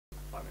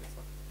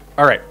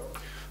All right.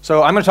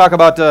 So I'm going to talk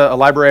about a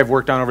library I've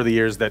worked on over the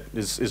years that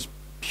is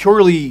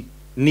purely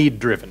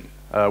need-driven.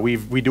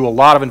 We do a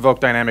lot of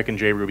InvokeDynamic in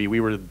JRuby. We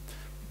were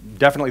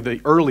definitely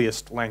the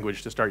earliest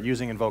language to start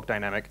using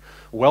InvokeDynamic,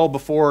 well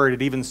before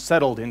it even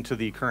settled into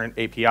the current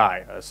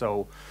API.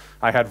 So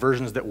I had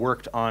versions that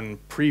worked on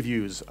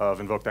previews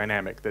of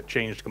InvokeDynamic that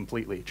changed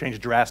completely, changed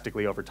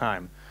drastically over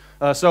time.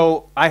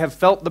 So I have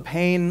felt the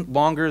pain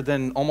longer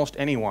than almost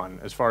anyone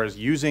as far as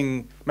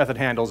using method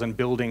handles and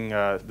building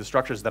the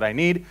structures that I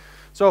need.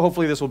 So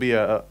hopefully this will be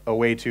a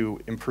way to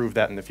improve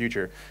that in the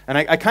future. And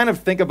I kind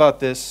of think about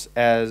this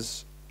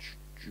as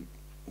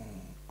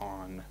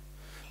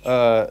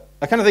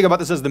I kind of think about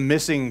this as the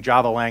missing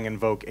Java Lang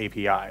Invoke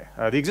API.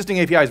 The existing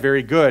API is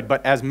very good,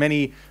 but as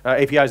many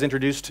APIs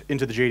introduced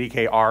into the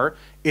JDK are,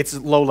 it's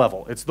low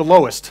level. It's the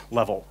lowest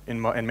level in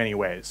many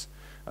ways.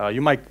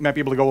 You might be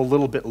able to go a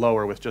little bit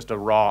lower with just a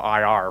raw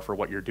IR for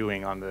what you're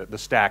doing on the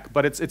stack,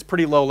 but it's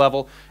pretty low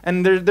level,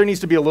 and there needs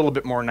to be a little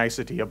bit more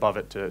nicety above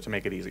it to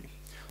make it easy.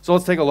 So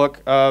let's take a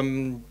look.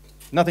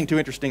 Nothing too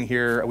interesting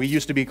here. We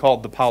used to be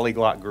called the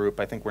Polyglot group.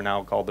 I think we're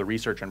now called the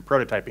Research and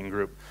Prototyping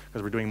group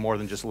because we're doing more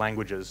than just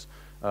languages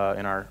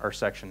in our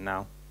section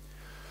now.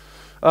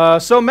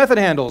 So method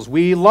handles,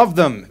 we love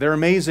them. They're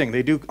amazing.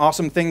 They do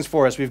awesome things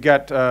for us. We've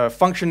got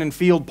function and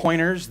field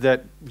pointers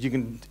that you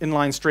can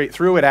inline straight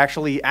through. It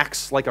actually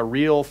acts like a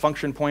real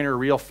function pointer, a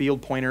real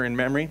field pointer in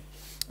memory.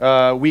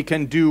 We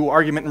can do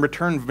argument and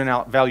return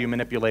value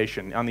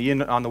manipulation. On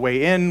the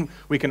way in,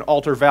 we can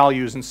alter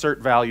values, insert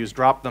values,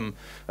 drop them.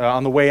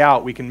 On the way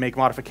out, we can make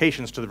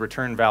modifications to the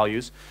return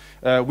values.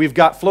 We've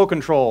got flow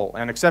control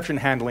and exception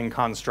handling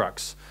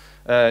constructs.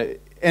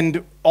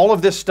 And all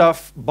of this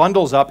stuff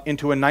bundles up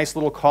into a nice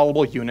little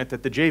callable unit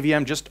that the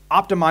JVM just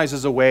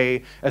optimizes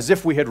away as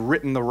if we had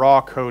written the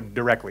raw code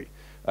directly,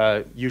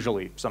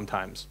 usually,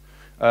 sometimes.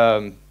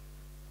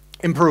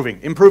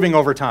 Improving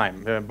over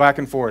time, back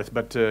and forth,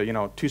 but you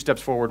know, 2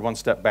 steps forward, 1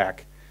 step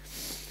back.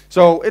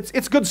 So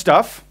it's good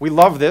stuff. We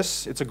love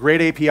this. It's a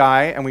great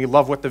API, and we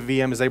love what the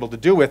VM is able to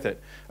do with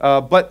it.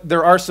 But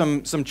there are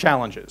some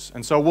challenges,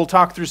 and so we'll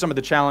talk through some of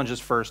the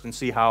challenges first and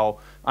see how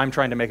I'm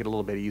trying to make it a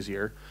little bit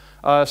easier.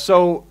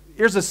 So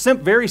here's a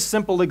very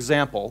simple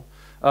example.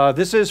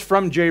 This is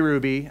from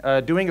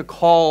JRuby, doing a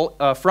call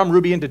from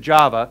Ruby into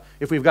Java.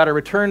 If we've got a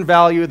return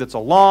value that's a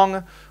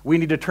long, we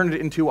need to turn it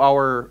into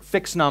our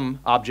fixNum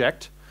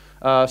object.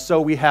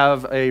 So we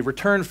have a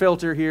return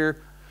filter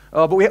here.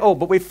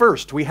 But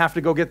first, we have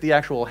to go get the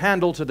actual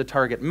handle to the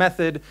target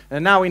method.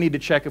 And now we need to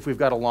check if we've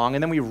got a long.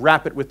 And then we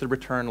wrap it with the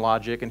return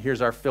logic. And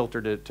here's our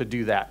filter to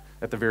do that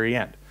at the very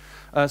end.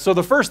 So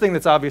the first thing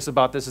that's obvious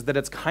about this is that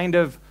it's kind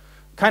of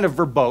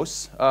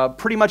verbose.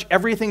 Pretty much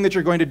everything that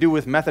you're going to do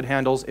with method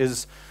handles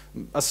is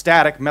a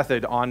static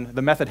method on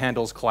the method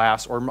handles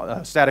class or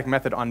a static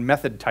method on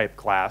method type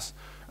class.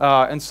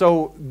 And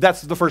so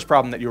that's the first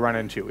problem that you run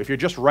into. If you're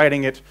just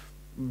writing it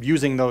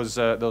using those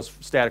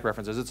static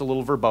references, it's a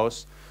little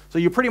verbose. So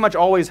you pretty much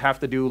always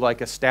have to do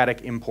like a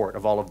static import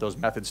of all of those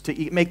methods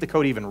to make the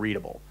code even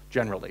readable,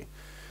 generally.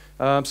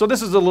 So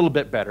this is a little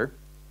bit better.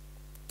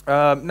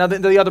 Now,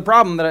 the other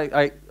problem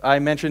that I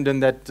mentioned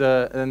and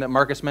that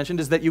Marcus mentioned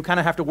is that you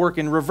kind of have to work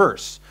in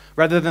reverse.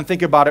 Rather than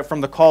think about it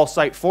from the call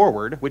site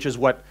forward, which is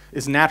what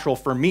is natural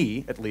for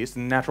me, at least,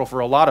 and natural for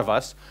a lot of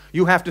us,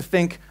 you have to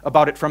think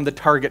about it from the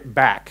target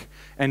back.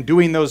 And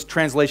doing those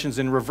translations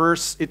in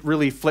reverse, it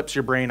really flips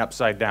your brain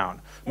upside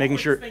down. Making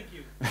sure. Thank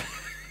you.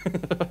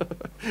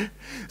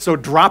 So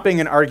dropping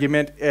an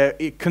argument,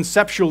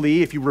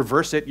 conceptually, if you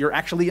reverse it, you're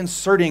actually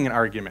inserting an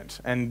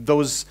argument. And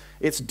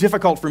it's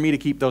difficult for me to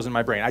keep those in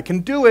my brain. I can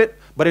do it,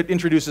 but it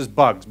introduces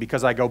bugs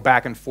because I go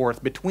back and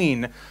forth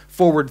between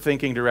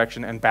forward-thinking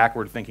direction and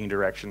backward-thinking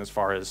direction as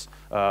far as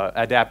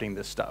adapting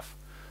this stuff.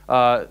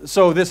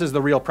 So this is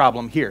the real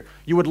problem here.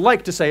 You would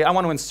like to say, I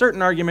want to insert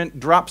an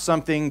argument, drop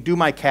something, do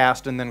my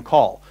cast, and then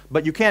call.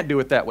 But you can't do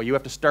it that way. You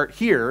have to start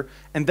here,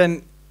 and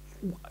then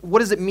what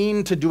does it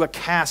mean to do a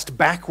cast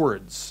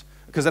backwards?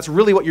 Because that's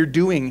really what you're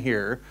doing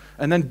here.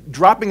 And then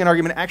dropping an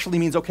argument actually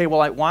means, okay,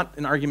 well, I want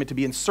an argument to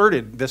be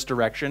inserted this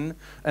direction.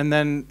 And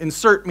then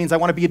insert means I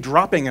want to be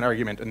dropping an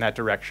argument in that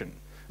direction.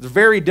 It's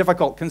very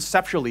difficult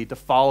conceptually to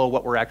follow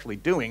what we're actually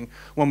doing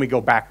when we go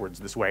backwards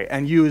this way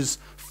and use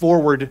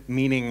forward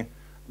meaning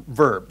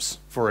verbs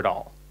for it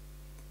all,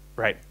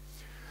 right?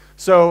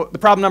 So the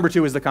problem number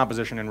 2 is the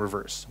composition in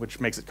reverse, which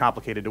makes it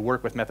complicated to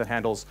work with method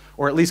handles,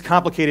 or at least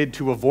complicated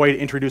to avoid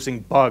introducing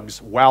bugs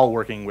while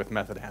working with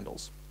method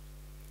handles.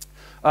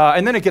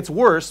 And then it gets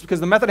worse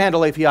because the method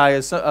handle API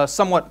is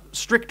somewhat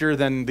stricter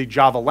than the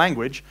Java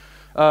language.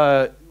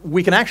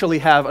 We can actually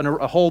have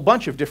a whole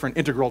bunch of different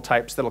integral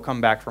types that'll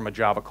come back from a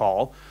Java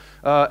call.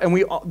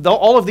 And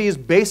all of these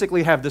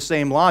basically have the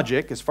same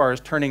logic as far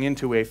as turning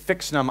into a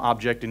fixNum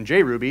object in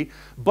JRuby,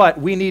 but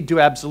we need to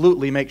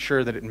absolutely make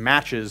sure that it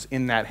matches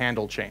in that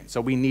handle chain.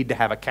 So we need to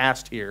have a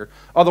cast here.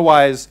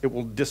 Otherwise, it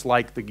will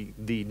dislike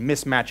the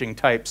mismatching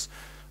types.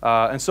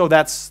 And so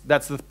that's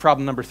the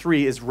problem number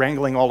 3, is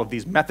wrangling all of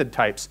these method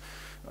types.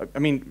 I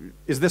mean,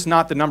 is this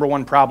not the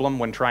 #1 problem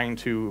when trying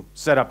to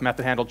set up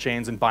method handle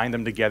chains and bind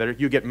them together?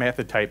 You get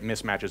method type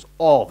mismatches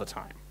all the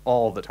time,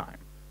 all the time.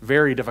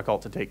 Very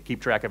difficult to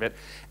keep track of it.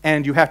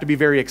 And you have to be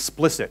very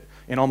explicit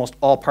in almost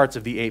all parts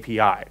of the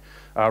API,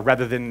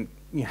 rather than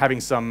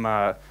having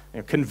some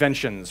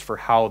conventions for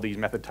how these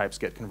method types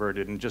get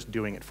converted and just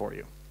doing it for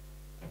you.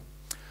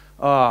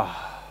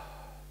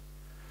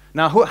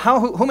 Now,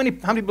 how many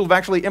people have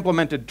actually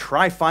implemented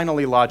try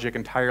finally logic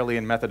entirely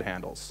in method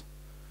handles?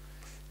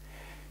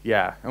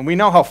 Yeah, and we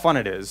know how fun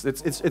it is.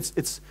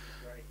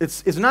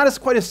 It's not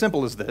quite as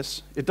simple as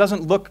this. It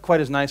doesn't look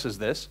quite as nice as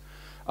this.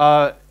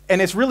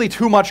 And it's really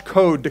too much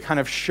code to kind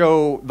of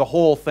show the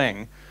whole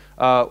thing.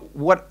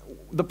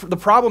 The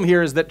problem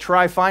here is that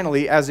try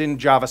finally, as in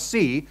Java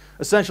C,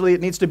 essentially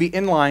it needs to be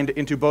inlined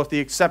into both the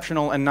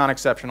exceptional and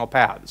non-exceptional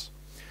paths.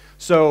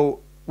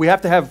 So we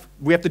have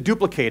to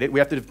duplicate it. We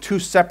have to have 2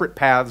 separate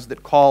paths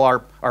that call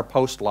our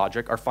post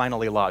logic, our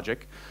finally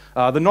logic.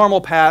 The normal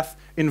path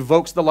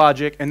invokes the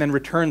logic and then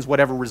returns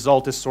whatever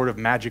result is sort of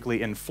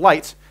magically in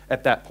flight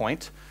at that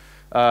point.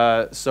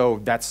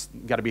 So that's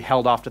got to be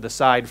held off to the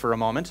side for a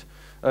moment.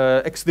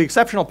 The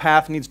exceptional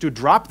path needs to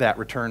drop that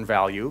return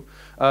value,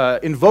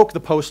 invoke the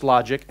post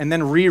logic, and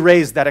then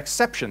re-raise that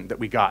exception that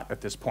we got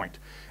at this point.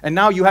 And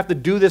now you have to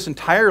do this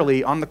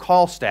entirely on the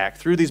call stack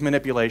through these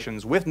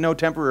manipulations with no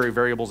temporary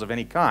variables of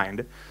any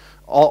kind,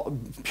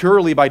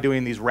 purely by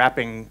doing these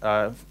wrapping,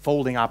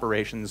 folding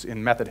operations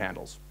in method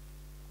handles.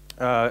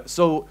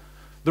 So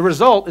the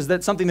result is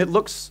that something that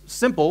looks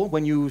simple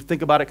when you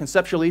think about it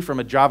conceptually from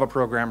a Java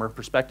programmer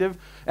perspective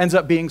ends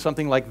up being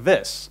something like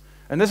this.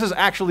 And this is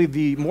actually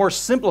the more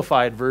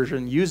simplified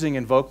version using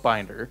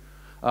InvokeBinder.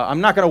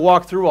 I'm not going to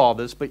walk through all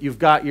this, but you've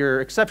got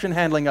your exception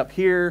handling up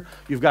here.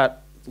 You've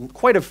got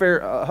quite a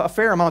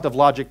fair amount of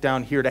logic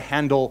down here to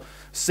handle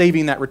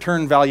saving that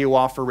return value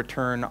off for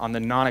return on the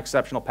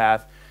non-exceptional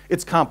path.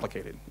 It's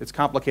complicated. It's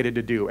complicated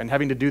to do. And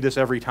having to do this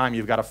every time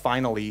you've got to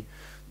finally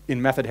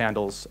in method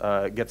handles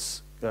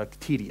gets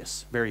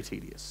tedious, very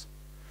tedious.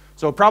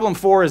 So problem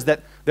 4 is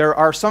that there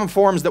are some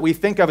forms that we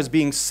think of as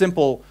being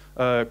simple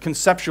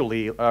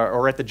conceptually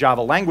or at the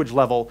Java language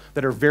level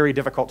that are very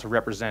difficult to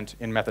represent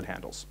in method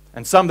handles.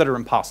 And some that are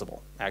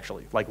impossible,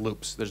 actually, like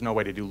loops. There's no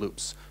way to do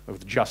loops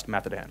with just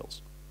method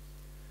handles.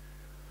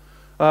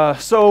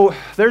 So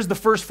there's the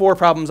first 4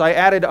 problems. I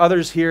added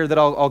others here that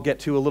I'll get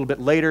to a little bit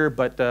later,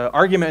 but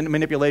argument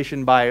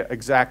manipulation by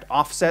exact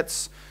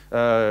offsets,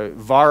 var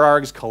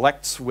args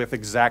collects with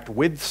exact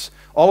widths.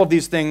 All of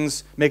these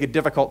things make it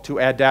difficult to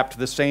adapt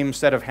the same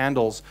set of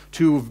handles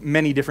to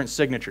many different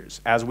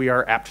signatures, as we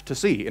are apt to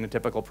see in a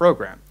typical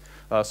program.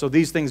 So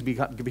these things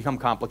become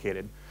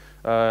complicated.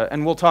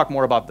 And we'll talk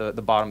more about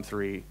the bottom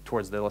 3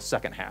 towards the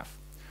second half.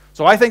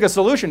 So I think a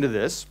solution to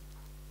this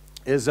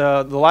is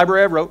the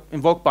library I wrote,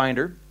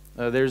 InvokeBinder.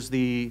 There's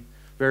the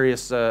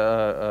various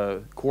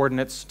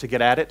coordinates to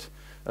get at it,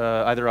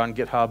 either on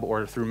GitHub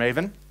or through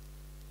Maven.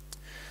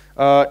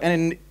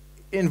 And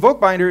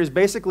InvokeBinder is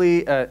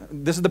basically,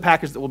 this is the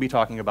package that we'll be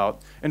talking about.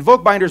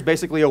 InvokeBinder is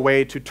basically a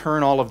way to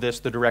turn all of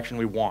this the direction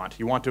we want.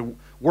 You want to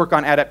work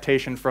on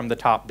adaptation from the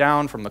top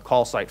down, from the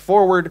call site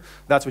forward.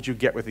 That's what you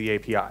get with the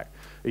API.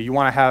 You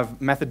want to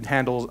have method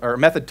handles or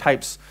method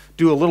types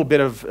do a little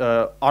bit of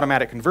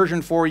automatic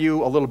conversion for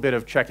you, a little bit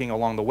of checking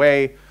along the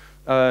way,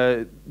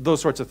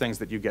 those sorts of things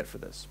that you get for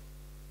this.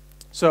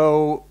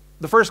 So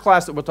the first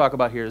class that we'll talk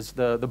about here is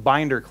the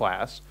binder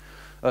class.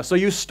 So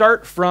you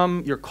start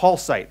from your call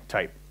site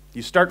type.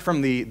 You start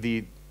from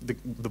the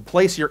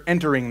place you're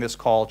entering this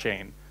call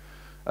chain.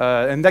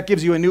 And that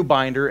gives you a new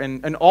binder,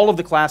 and all of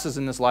the classes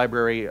in this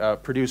library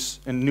produce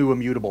a new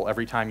immutable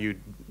every time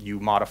you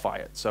modify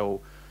it.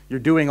 So you're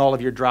doing all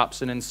of your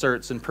drops and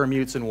inserts and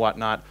permutes and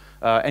whatnot,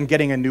 and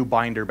getting a new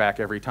binder back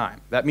every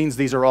time. That means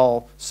these are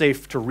all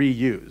safe to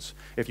reuse.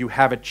 If you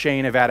have a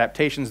chain of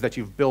adaptations that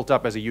you've built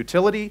up as a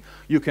utility,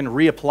 you can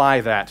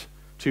reapply that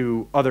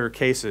to other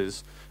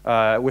cases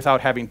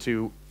without having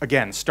to,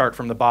 again, start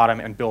from the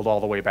bottom and build all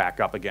the way back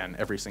up again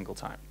every single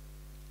time.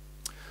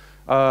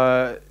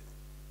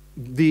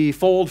 The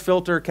fold,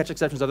 filter, catch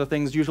exceptions, other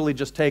things usually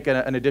just take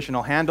an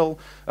additional handle,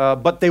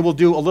 but they will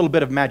do a little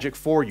bit of magic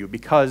for you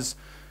because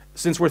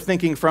since we're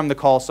thinking from the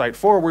call site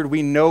forward,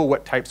 we know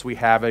what types we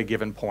have at a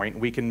given point.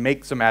 We can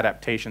make some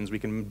adaptations. We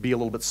can be a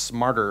little bit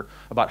smarter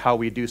about how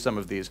we do some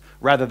of these,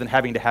 rather than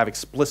having to have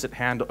explicit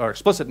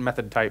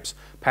method types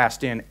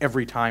passed in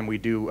every time we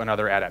do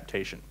another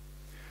adaptation.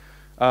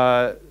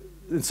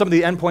 Some of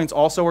the endpoints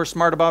also are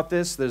smart about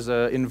this. There's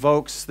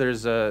invokes.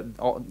 There's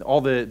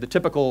all the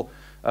typical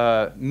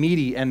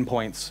meaty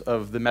endpoints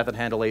of the method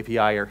handle API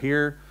are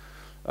here.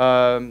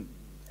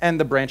 And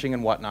the branching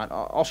and whatnot.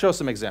 I'll show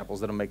some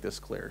examples that'll make this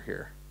clear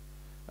here.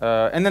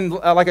 And then,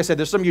 like I said,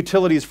 there's some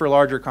utilities for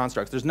larger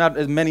constructs. There's not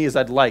as many as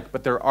I'd like,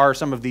 but there are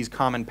some of these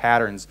common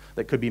patterns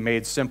that could be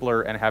made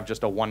simpler and have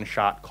just a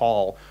one-shot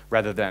call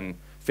rather than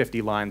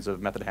 50 lines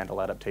of method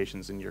handle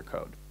adaptations in your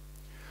code.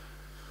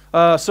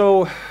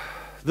 So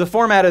The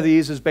format of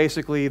these is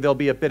basically there'll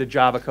be a bit of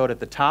Java code at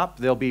the top.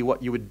 There'll be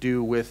what you would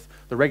do with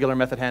the regular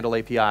method handle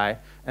API,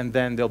 and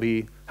then there'll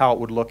be how it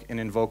would look in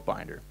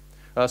InvokeBinder.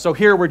 So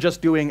here we're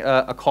just doing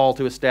a call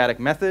to a static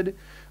method.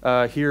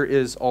 Here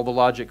is all the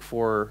logic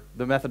for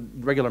the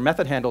regular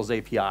method handles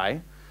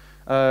API.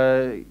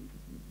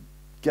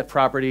 Get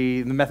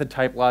property, the method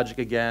type logic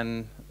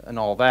again, and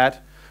all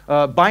that.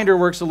 Binder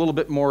works a little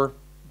bit more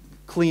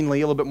cleanly,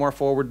 a little bit more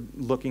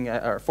forward-looking,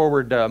 or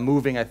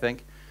forward-moving, I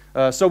think.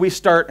 So we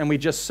start and we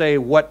just say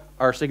what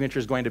our signature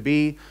is going to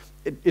be.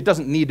 It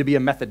doesn't need to be a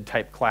method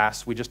type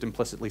class. We just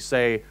implicitly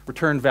say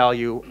return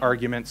value,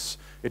 arguments.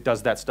 It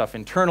does that stuff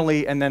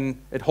internally, and then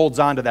it holds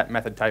on to that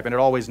method type, and it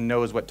always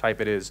knows what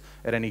type it is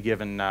at any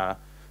given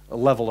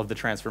level of the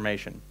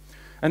transformation.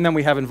 And then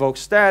we have invoke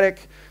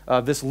static.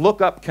 This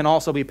lookup can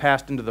also be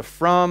passed into the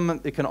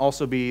from. It can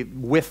also be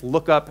with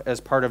lookup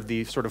as part of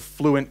the sort of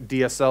fluent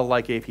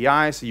DSL-like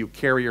API, so you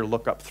carry your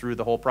lookup through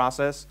the whole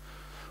process.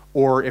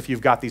 Or if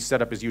you've got these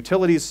set up as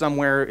utilities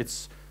somewhere,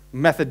 it's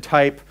method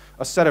type,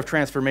 a set of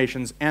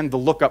transformations, and the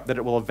lookup that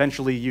it will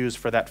eventually use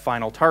for that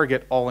final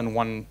target all in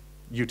one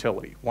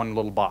utility, one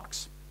little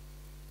box.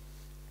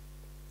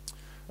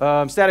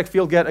 Static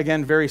field get,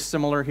 again, very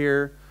similar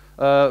here.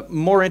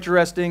 More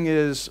interesting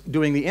is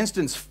doing the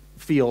instance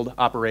field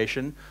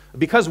operation.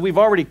 Because we've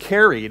already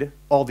carried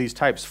all these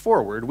types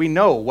forward, we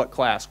know what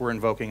class we're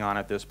invoking on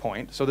at this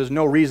point, so there's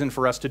no reason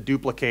for us to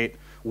duplicate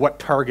what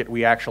target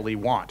we actually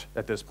want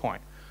at this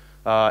point.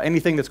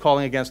 Anything that's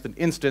calling against an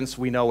instance,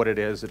 we know what it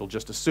is. It'll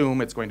just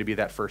assume it's going to be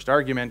that first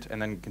argument and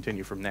then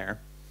continue from there.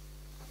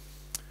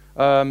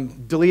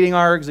 Deleting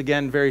args,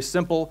 again, very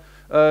simple.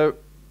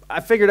 I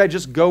figured I'd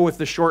just go with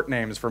the short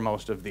names for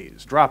most of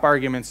these. Drop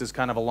arguments is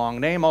kind of a long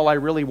name. All I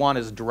really want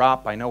is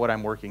drop. I know what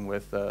I'm working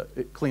with.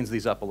 It cleans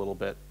these up a little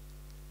bit.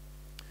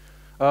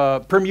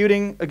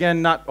 Permuting,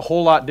 again, not a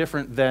whole lot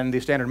different than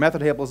the standard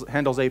method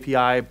handles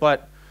API,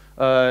 but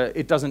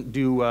it doesn't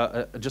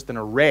do just an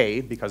array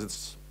because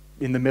it's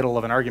in the middle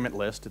of an argument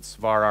list. It's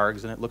var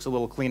args, and it looks a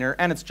little cleaner,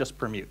 and it's just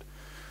permute.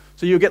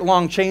 So you get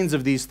long chains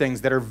of these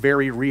things that are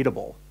very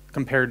readable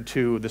compared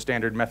to the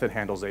standard method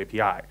handles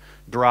API.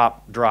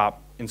 Drop,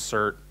 drop,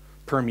 insert,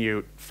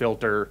 permute,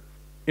 filter,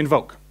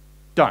 invoke.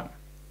 Done.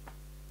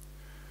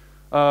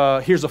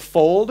 Here's a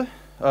fold.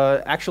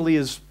 Actually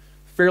is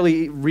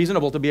fairly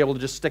reasonable to be able to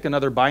just stick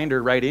another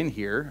binder right in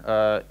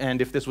here.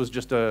 And if this was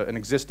just an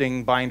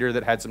existing binder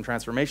that had some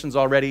transformations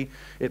already,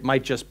 it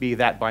might just be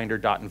that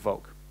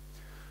binder.invoke.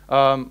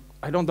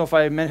 I don't know if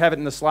I have it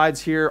in the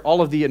slides here.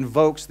 All of the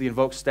invokes, the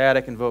invoke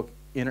static, invoke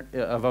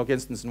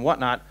instance, and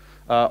whatnot,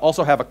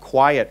 also have a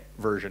quiet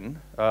version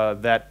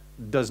that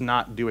does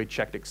not do a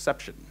checked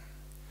exception,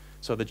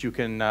 so that you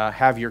can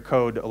have your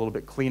code a little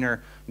bit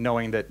cleaner,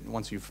 knowing that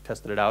once you've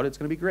tested it out, it's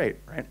going to be great,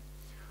 right?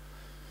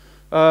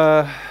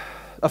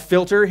 A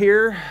filter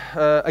here,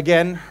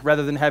 again,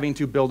 rather than having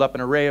to build up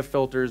an array of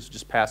filters,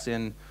 just pass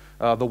in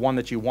the one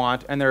that you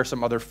want, and there are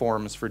some other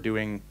forms for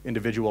doing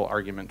individual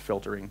argument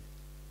filtering.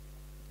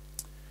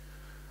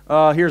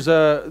 Here's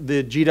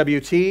the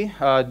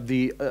GWT.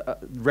 The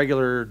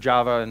regular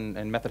Java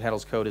and method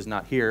handles code is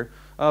not here,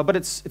 but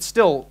it's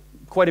still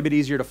quite a bit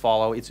easier to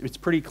follow. It's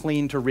pretty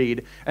clean to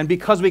read, and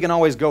because we can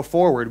always go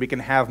forward, we can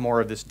have more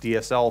of this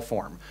DSL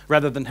form.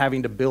 Rather than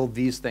having to build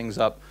these things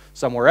up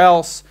somewhere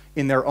else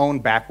in their own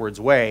backwards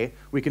way,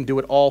 we can do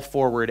it all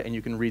forward, and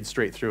you can read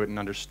straight through it and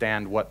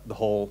understand what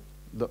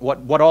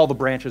what all the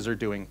branches are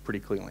doing pretty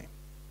cleanly.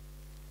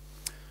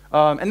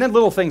 And then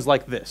little things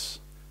like this.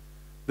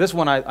 This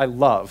one I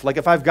love. Like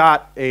if I've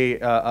got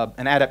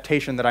an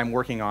adaptation that I'm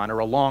working on, or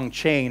a long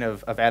chain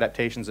of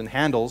adaptations and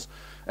handles,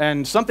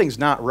 and something's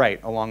not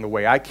right along the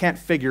way, I can't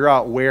figure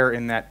out where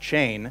in that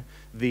chain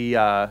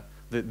the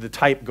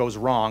type goes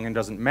wrong and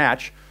doesn't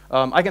match,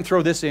 I can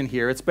throw this in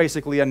here. It's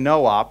basically a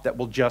no-op that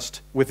will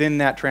just, within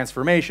that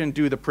transformation,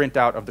 do the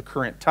printout of the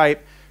current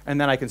type, and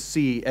then I can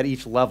see at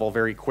each level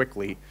very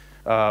quickly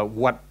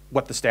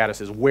what the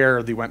status is,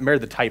 where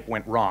the type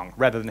went wrong,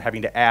 rather than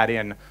having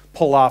to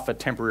pull off a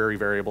temporary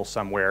variable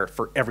somewhere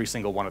for every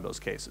single one of those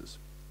cases.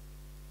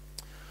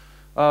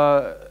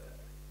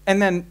 And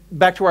then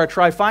back to our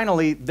try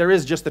finally, there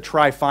is just the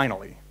try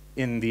finally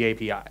in the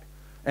API.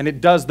 And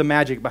it does the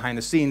magic behind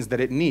the scenes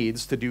that it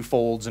needs to do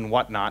folds and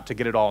whatnot to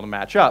get it all to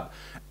match up,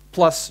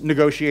 plus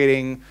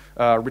negotiating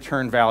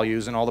return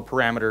values and all the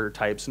parameter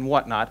types and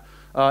whatnot.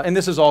 And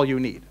this is all you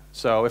need.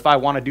 So if I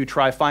want to do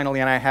try finally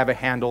and I have a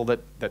handle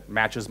that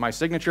matches my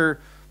signature,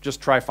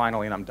 just try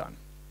finally and I'm done.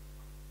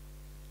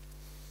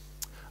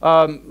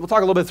 We'll talk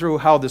a little bit through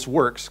how this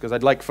works, because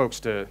I'd like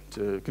folks to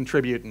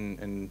contribute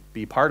and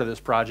be part of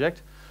this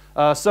project.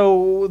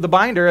 So the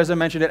binder, as I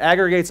mentioned, it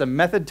aggregates a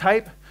method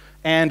type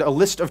and a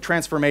list of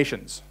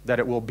transformations that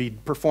it will be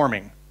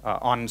performing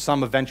on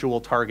some eventual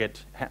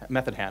target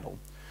method handle.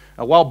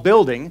 While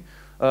building,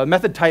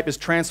 method type is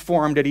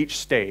transformed at each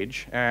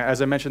stage.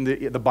 As I mentioned,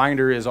 the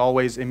binder is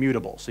always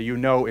immutable, so you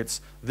know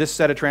it's this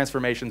set of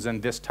transformations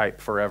and this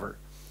type forever.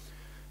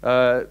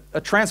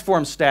 A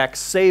transform stack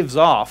saves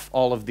off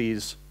all of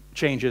these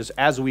changes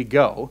as we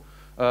go,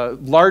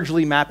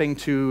 largely mapping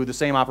to the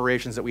same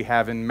operations that we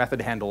have in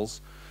method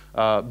handles,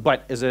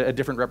 but as a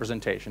different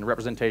representation, a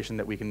representation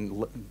that we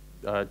can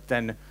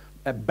then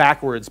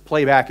backwards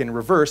play back in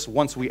reverse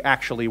once we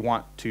actually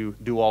want to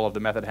do all of the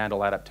method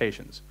handle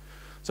adaptations.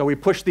 So we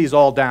push these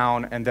all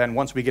down, and then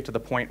once we get to the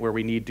point where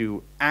we need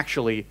to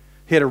actually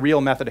hit a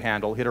real method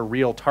handle, hit a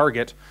real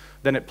target,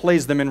 then it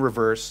plays them in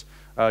reverse.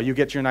 You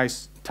get your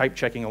nice type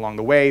checking along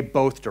the way,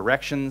 both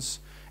directions,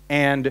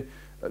 and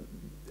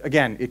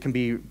again, it can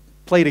be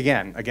played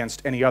again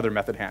against any other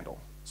method handle.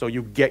 So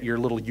you get your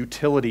little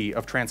utility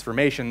of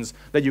transformations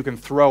that you can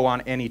throw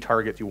on any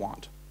target you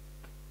want.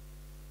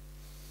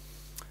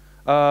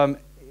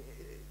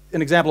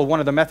 An example of one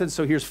of the methods,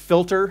 so here's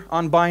filter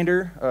on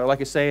binder.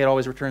 Like I say, it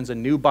always returns a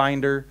new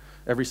binder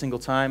every single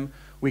time.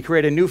 We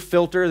create a new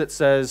filter that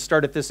says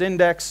start at this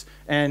index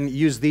and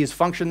use these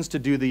functions to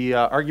do the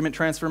argument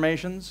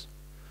transformations.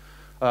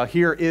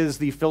 Here is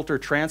the filter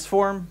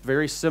transform,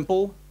 very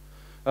simple.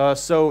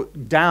 So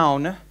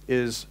down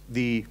is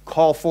the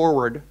call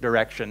forward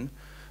direction.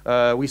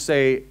 We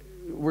say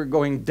we're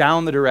going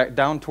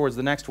down towards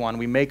the next one.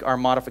 We make our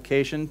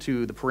modification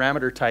to the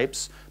parameter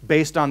types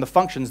based on the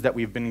functions that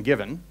we've been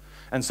given.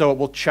 And so it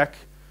will check,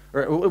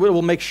 or it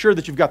will make sure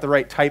that you've got the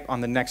right type on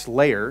the next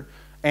layer,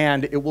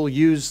 and it will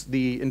use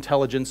the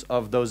intelligence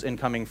of those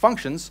incoming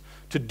functions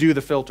to do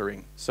the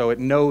filtering. So it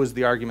knows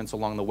the arguments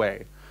along the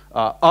way.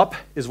 Up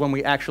is when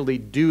we actually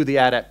do the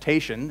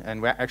adaptation,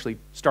 and we're actually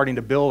starting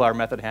to build our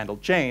method handle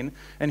chain,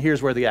 and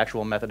here's where the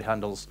actual method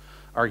handles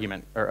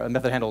argument, or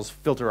method handles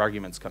filter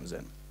arguments comes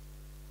in.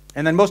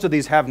 And then most of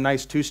these have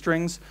nice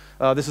toStrings.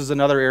 This is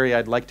another area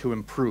I'd like to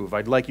improve.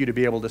 I'd like you to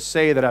be able to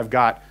say that I've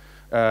got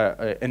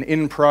an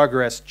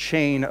in-progress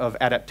chain of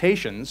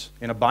adaptations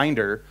in a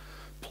binder.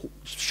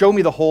 Show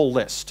me the whole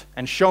list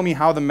and show me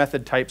how the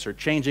method types are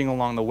changing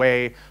along the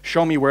way.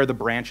 Show me where the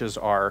branches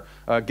are.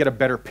 Get a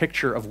better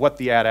picture of what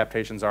the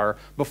adaptations are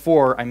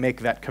before I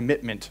make that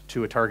commitment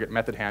to a target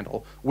method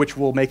handle, which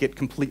will make it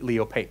completely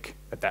opaque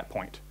at that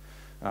point.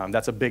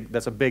 That's a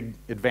big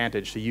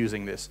advantage to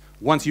using this.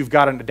 Once you've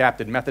got an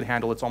adapted method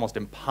handle, it's almost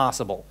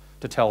impossible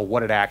to tell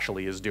what it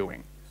actually is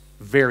doing.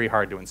 Very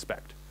hard to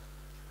inspect.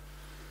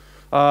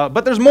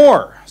 But there's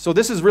more. So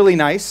this is really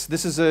nice.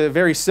 This is a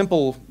very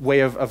simple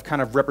way of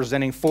kind of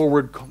representing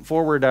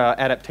forward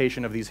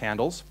adaptation of these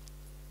handles.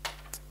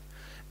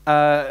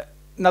 Now,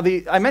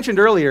 I mentioned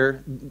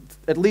earlier,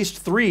 at least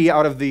three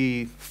out of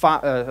the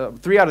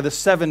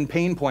 7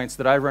 pain points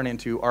that I run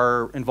into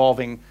are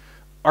involving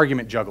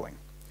argument juggling.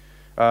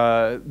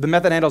 The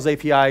method handles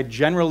API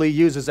generally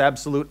uses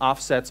absolute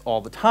offsets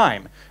all the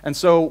time. And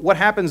so what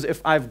happens if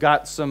I've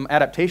got some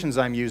adaptations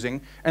I'm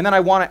using, and then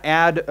I want to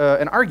add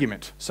an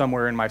argument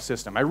somewhere in my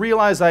system? I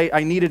realize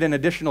I needed an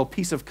additional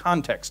piece of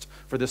context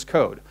for this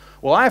code.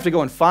 Well, I have to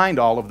go and find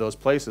all of those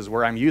places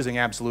where I'm using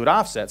absolute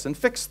offsets and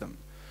fix them.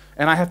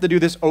 And I have to do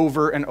this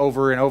over and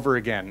over and over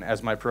again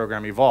as my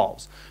program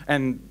evolves.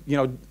 And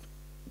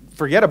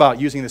forget about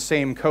using the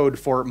same code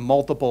for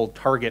multiple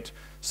target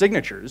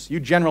signatures. You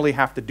generally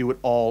have to do it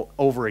all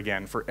over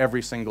again for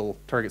every single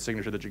target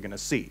signature that you're going to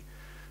see.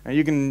 And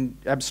you can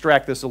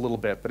abstract this a little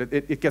bit, but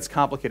it gets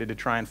complicated to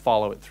try and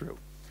follow it through.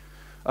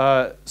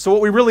 So what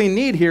we really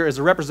need here is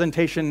a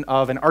representation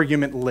of an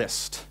argument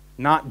list,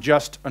 not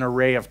just an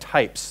array of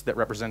types that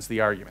represents the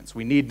arguments.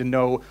 We need to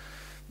know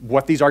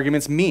what these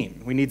arguments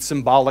mean. We need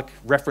symbolic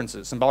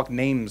references, symbolic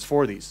names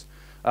for these.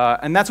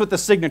 And that's what the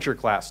signature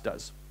class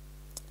does.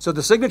 So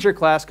the signature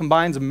class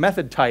combines a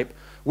method type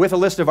with a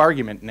list of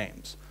argument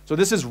names. So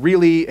this is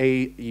really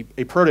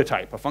a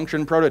prototype, a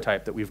function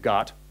prototype that we've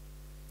got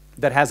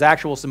that has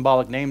actual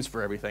symbolic names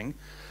for everything.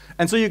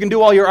 And so you can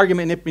do all your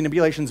argument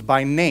manipulations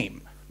by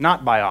name,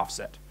 not by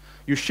offset.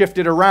 You shift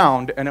it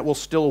around and it will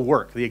still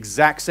work. The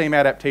exact same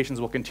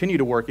adaptations will continue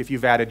to work if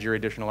you've added your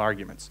additional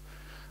arguments.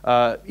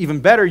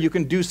 Even better, you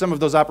can do some of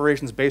those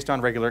operations based on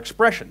regular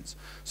expressions.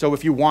 So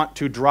if you want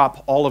to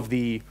drop all of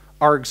the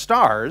arg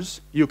stars,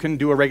 you can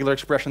do a regular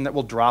expression that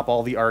will drop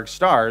all the arg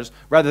stars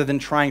rather than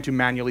trying to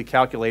manually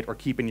calculate or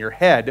keep in your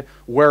head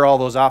where all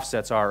those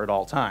offsets are at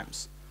all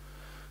times.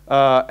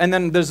 And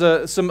then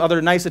there's some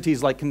other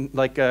niceties like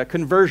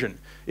conversion.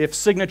 If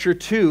signature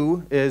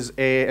 2 is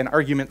an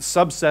argument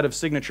subset of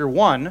signature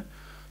 1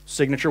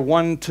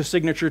 to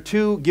signature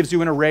 2 gives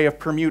you an array of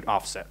permute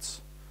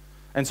offsets.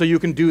 And so you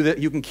can do that.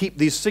 You can keep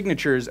these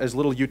signatures as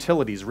little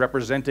utilities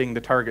representing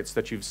the targets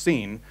that you've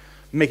seen,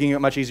 making it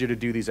much easier to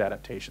do these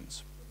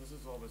adaptations. But this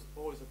is always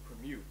a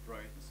permute,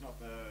 right? It's not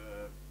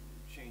the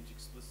change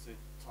explicit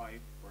type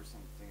or something.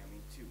 I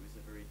mean, 2 is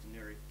a very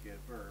generic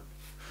verb.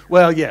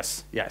 Well,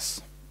 yes.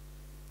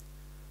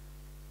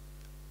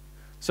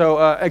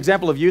 So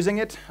example of using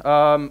it,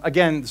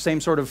 again, the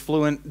same sort of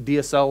fluent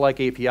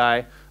DSL-like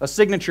API, a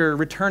signature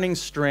returning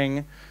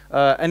string,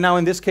 and now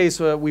in this case,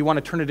 we want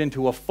to turn it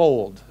into a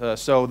fold.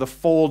 So the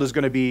fold is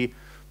going to be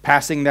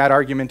passing that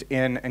argument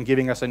in and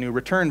giving us a new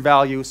return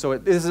value. So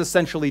it is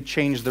essentially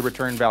changed the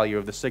return value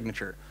of the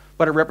signature,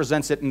 but it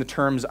represents it in the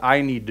terms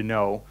I need to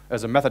know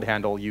as a method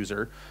handle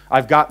user.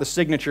 I've got the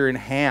signature in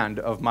hand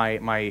of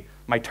my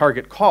my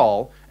target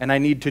call, and I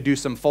need to do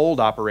some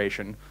fold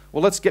operation,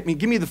 well, give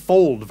me the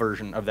fold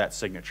version of that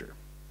signature.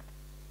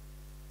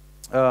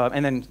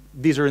 And then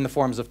these are in the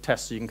forms of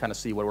tests, so you can kind of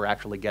see what we're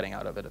actually getting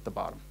out of it at the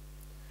bottom.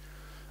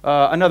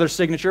 Another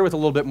signature with a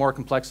little bit more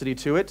complexity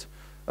to it.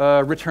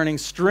 Returning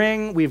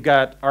string, we've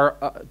got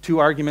our two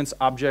arguments,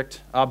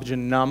 object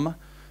and num.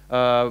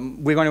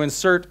 We're going to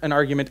insert an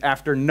argument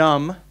after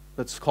num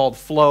that's called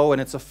flow,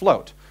 and it's a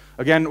float.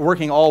 Again,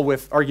 working all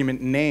with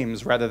argument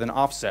names rather than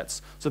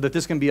offsets, so that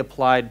this can be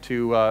applied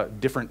to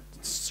different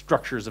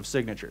structures of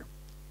signature.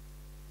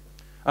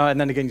 And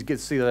then again, you can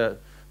see the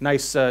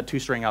nice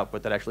two-string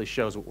output that actually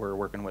shows what we're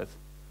working with.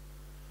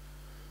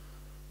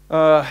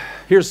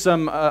 Here's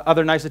some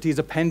other niceties.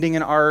 Appending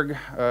an arg.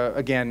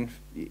 Again,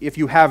 if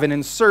you have an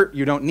insert,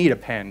 you don't need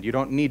append. You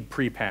don't need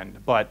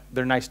prepend, but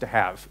they're nice to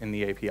have in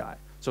the API.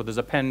 So there's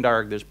append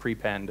arg, there's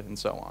prepend, and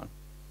so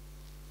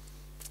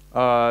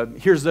on.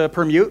 Here's the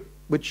permute,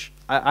 which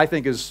I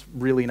think is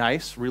really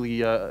nice,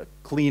 really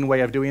clean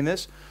way of doing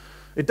this.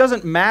 It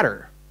doesn't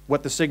matter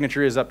what the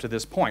signature is up to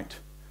this point.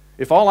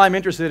 If all I'm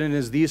interested in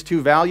is these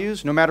two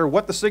values, no matter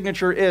what the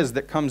signature is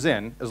that comes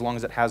in, as long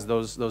as it has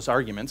those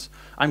arguments,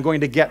 I'm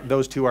going to get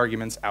those two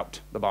arguments out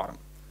the bottom.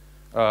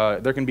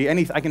 There can be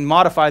I can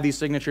modify these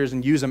signatures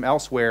and use them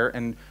elsewhere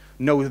and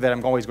know that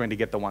I'm always going to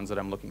get the ones that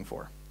I'm looking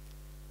for.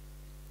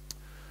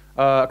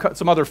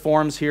 Some other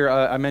forms here.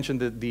 I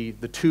mentioned the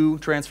to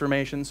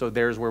transformation, so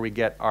there's where we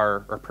get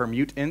our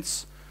permute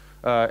ints.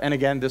 And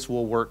again, this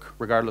will work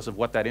regardless of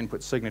what that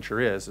input signature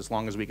is, as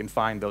long as we can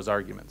find those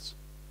arguments.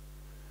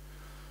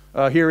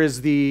 Here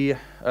is the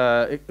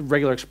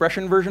regular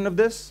expression version of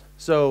this.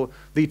 So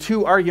the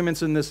two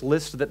arguments in this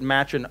list that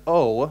match an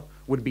O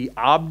would be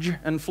obj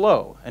and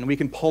flow, and we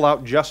can pull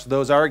out just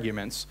those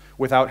arguments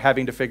without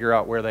having to figure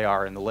out where they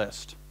are in the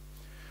list.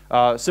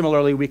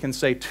 Similarly, we can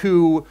say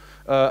to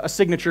a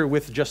signature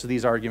with just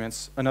these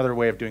arguments, another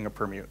way of doing a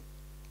permute.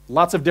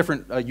 Lots of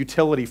different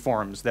utility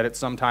forms that at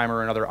some time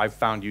or another I've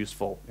found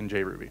useful in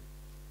JRuby.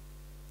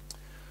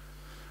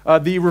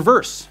 The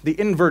reverse, the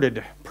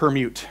inverted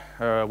permute,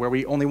 where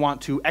we only want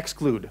to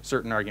exclude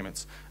certain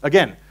arguments.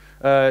 Again,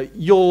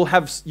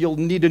 you'll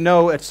need to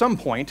know at some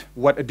point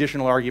what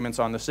additional arguments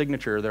on the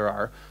signature there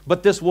are,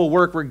 but this will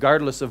work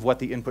regardless of what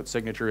the input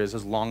signature is,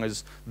 as long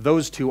as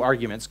those two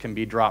arguments can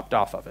be dropped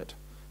off of it.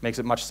 Makes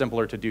it much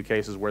simpler to do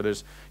cases where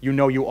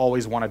you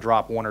always want to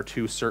drop one or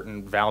two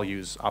certain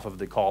values off of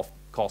the call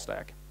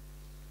stack.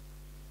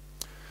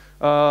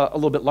 A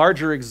little bit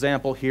larger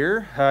example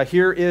here.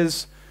 Here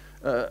is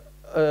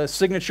a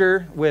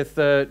signature with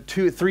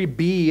three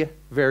B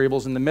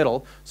variables in the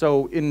middle.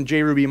 So in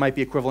JRuby, it might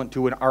be equivalent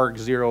to an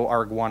arg0,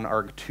 arg1,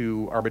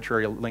 arg2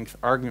 arbitrary length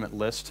argument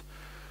list.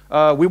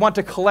 We want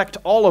to collect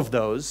all of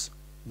those,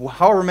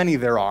 however many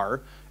there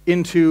are,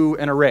 into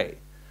an array.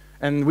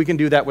 And we can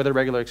do that with a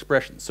regular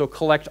expression. So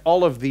collect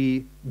all of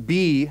the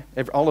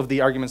all of the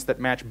arguments that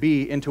match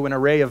B into an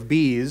array of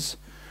Bs.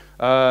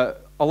 A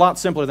lot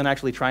simpler than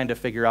actually trying to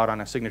figure out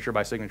on a signature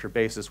by signature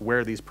basis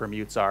where these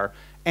permutes are,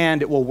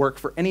 and it will work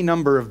for any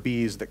number of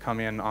Bs that come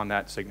in on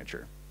that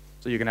signature.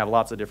 So you can have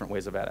lots of different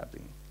ways of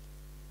adapting.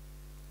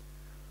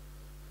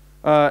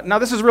 Now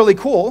this is really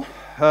cool.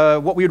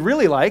 What we'd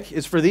really like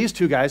is for these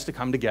two guys to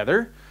come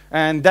together,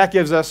 and that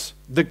gives us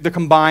the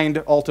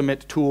combined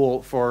ultimate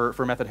tool for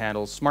method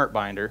handles,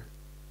 SmartBinder.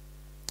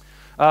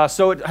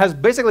 So it has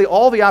basically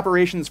all the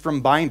operations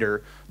from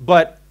binder,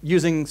 but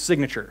using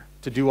signature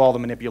to do all the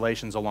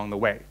manipulations along the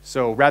way.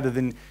 So rather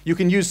than, you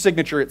can use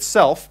signature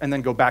itself and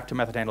then go back to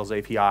method handles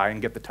API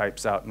and get the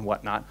types out and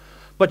whatnot,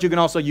 but you can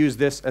also use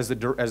this as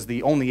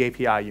the only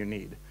API you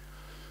need.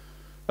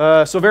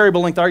 So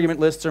variable length argument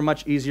lists are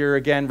much easier.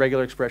 Again,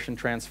 regular expression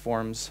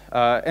transforms.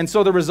 And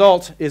so the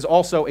result is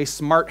also a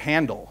smart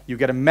handle. You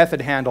get a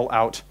method handle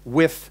out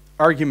with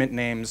argument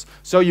names,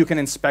 so you can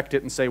inspect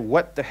it and say,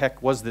 what the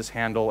heck was this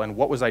handle and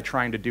what was I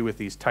trying to do with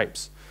these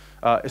types?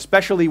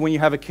 Especially when you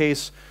have a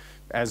case,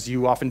 as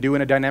you often do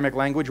in a dynamic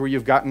language, where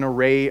you've got an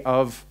array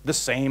of the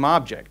same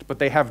object, but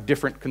they have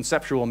different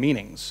conceptual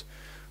meanings.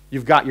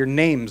 You've got your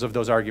names of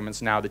those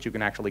arguments now that you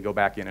can actually go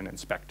back in and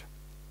inspect.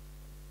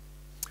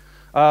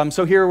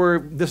 So here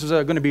this is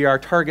going to be our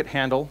target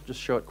handle. Just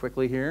show it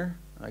quickly here.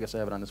 I guess I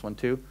have it on this one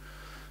too.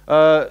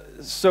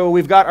 So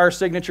we've got our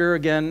signature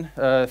again,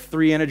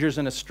 3 integers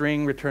and a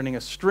string returning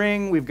a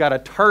string. We've got a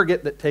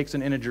target that takes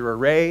an integer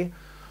array.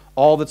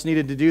 All that's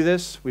needed to do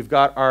this, we've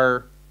got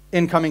our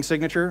incoming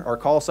signature, our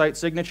call site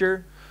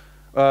signature,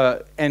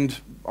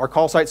 and our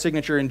call site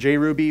signature in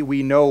JRuby,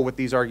 we know what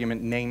these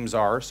argument names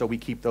are, so we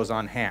keep those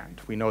on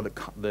hand. We know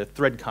the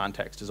thread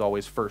context is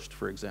always first,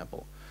 for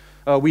example.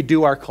 We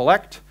do our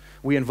collect,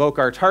 we invoke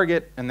our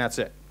target, and that's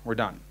it. We're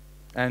done.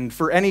 And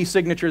for any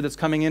signature that's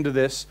coming into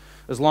this,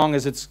 as long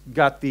as it's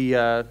got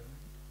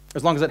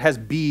as long as it has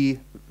B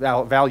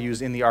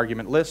values in the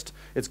argument list,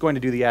 it's going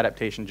to do the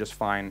adaptation just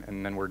fine,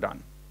 and then we're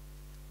done.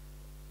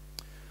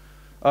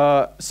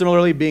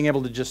 Similarly, being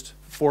able to just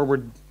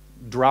forward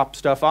drop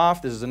stuff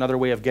off. This is another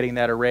way of getting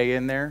that array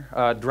in there.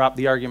 Drop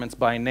the arguments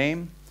by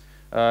name,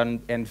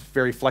 and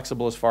very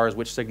flexible as far as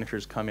which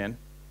signatures come in.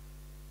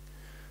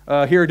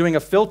 Here, doing a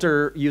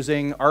filter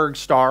using arg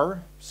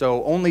star,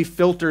 so only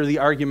filter the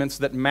arguments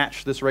that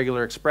match this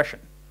regular expression.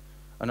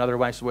 Another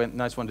nice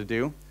one to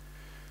do.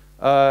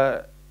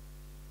 A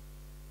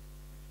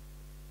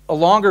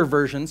longer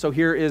version, so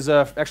here is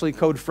actually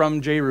code from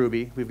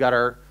JRuby. We've got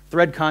our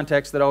thread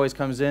context that always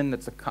comes in.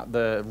 That's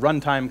the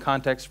runtime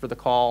context for the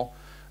call.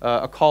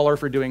 A caller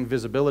for doing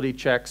visibility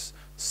checks.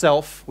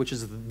 Self, which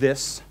is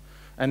this.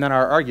 And then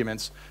our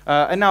arguments.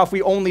 And now if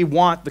we only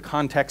want the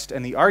context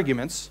and the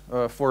arguments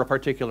for a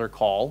particular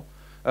call,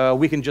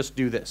 we can just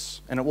do this.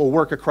 And it will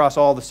work across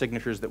all the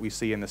signatures that we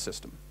see in the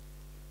system.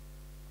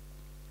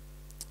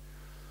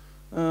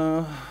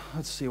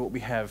 Let's see what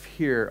we have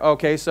here.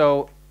 Okay,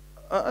 so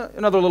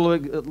another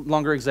little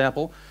longer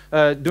example.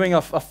 Doing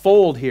a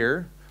fold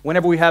here.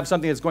 Whenever we have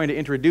something that's going to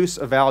introduce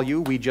a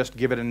value, we just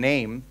give it a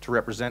name to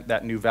represent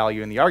that new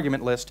value in the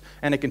argument list,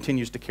 and it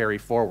continues to carry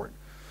forward.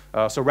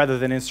 So rather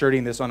than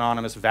inserting this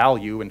anonymous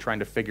value and trying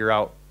to figure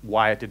out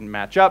why it didn't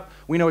match up,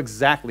 we know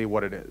exactly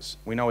what it is.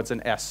 We know it's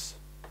an S.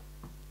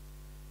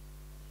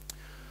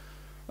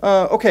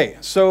 Okay,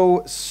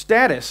 so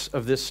status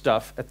of this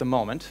stuff at the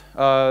moment.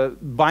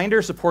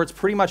 Binder supports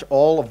pretty much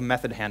all of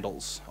method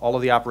handles, all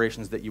of the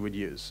operations that you would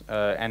use.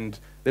 And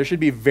there should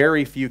be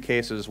very few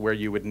cases where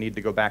you would need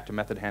to go back to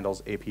method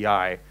handles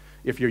API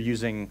if you're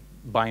using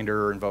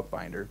Binder or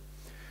InvokeBinder.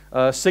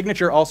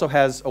 Signature also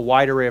has a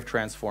wide array of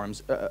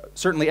transforms.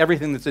 Certainly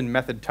everything that's in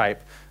method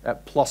type,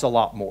 plus a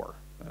lot more.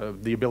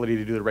 The ability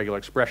to do the regular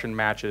expression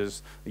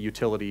matches, the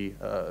utility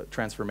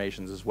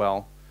transformations as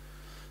well.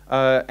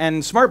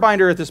 And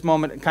SmartBinder at this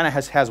moment kind of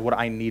has what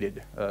I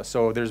needed.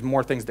 So there's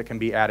more things that can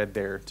be added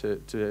there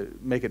to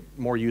make it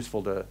more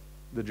useful to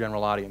the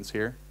general audience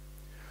here.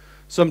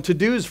 Some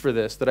to-dos for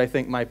this that I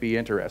think might be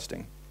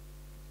interesting.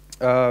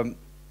 Well,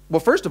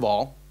 first of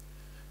all,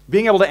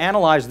 being able to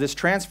analyze this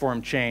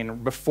transform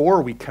chain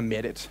before we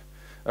commit it.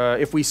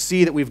 If we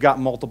see that we've got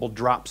multiple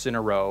drops in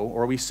a row,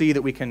 or we see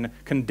that we can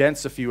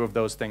condense a few of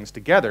those things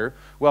together,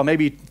 well,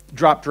 maybe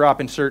drop,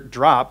 drop, insert,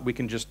 drop, we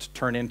can just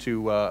turn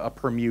into a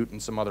permute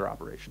and some other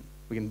operation.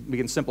 We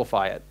can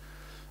simplify it.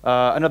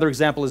 Another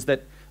example is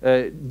that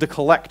the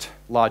collect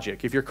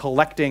logic. If you're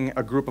collecting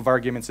a group of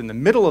arguments in the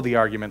middle of the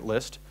argument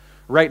list,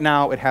 right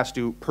now it has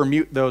to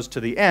permute those to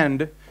the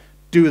end,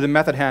 do the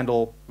method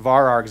handle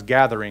var args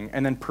gathering,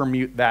 and then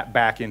permute that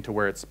back into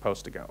where it's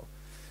supposed to go.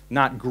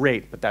 Not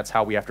great, but that's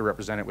how we have to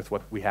represent it with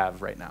what we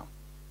have right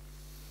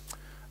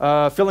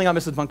now. Filling out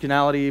missing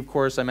functionality, of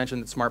course, I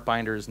mentioned that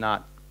SmartBinder is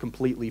not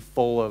completely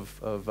full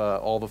of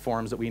all the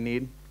forms that we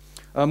need.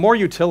 More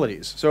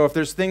utilities. So if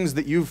there's things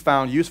that you've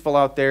found useful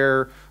out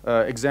there,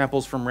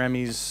 examples from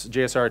Remy's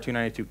JSR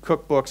 292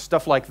 cookbooks,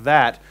 stuff like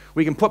that,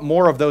 we can put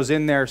more of those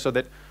in there so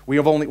that we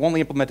have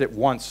only implement it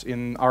once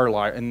in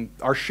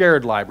our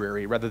shared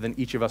library rather than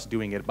each of us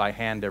doing it by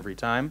hand every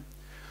time.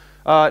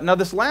 Now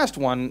this last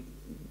one,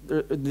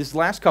 this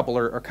last couple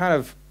are kind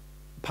of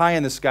pie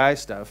in the sky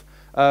stuff.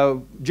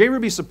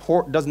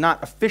 JRuby does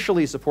not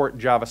officially support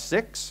Java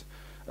 6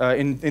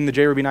 in the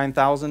JRuby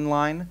 9000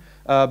 line,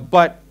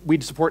 but we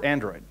support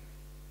Android.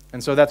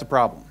 And so that's a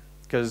problem,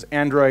 because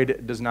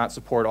Android does not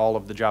support all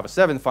of the Java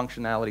 7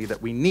 functionality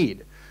that we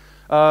need.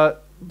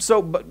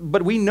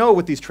 But we know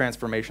what these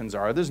transformations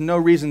are. There's no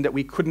reason that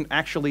we couldn't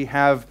actually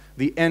have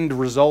the end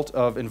result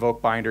of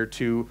InvokeBinder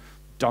to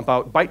dump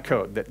out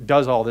bytecode that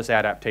does all this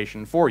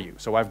adaptation for you.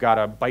 So I've got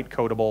a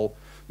bytecodable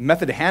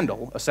method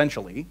handle,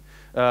 essentially,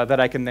 that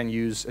I can then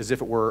use as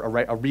if it were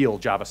a real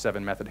Java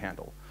 7 method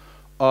handle.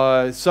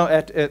 So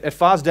at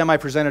FOSDEM, I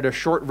presented a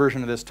short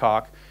version of this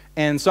talk,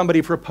 and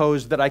somebody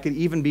proposed that I could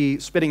even be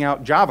spitting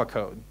out Java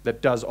code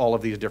that does all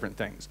of these different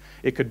things.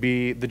 It could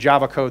be the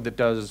Java code that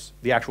does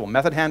the actual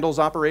method handles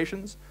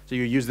operations. So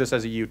you use this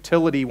as a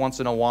utility once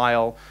in a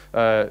while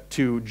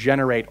to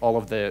generate all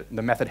of the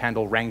method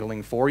handle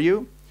wrangling for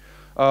you.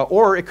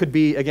 Or it could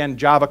be, again,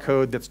 Java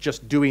code that's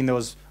just doing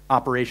those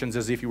operations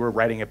as if you were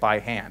writing it by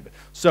hand.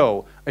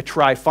 So a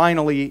try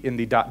finally in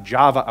the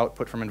 .java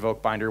output from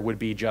InvokeBinder would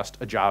be just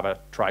a Java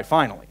try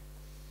finally.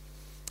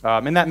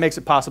 And that makes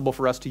it possible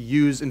for us to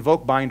use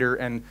InvokeBinder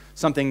and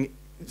something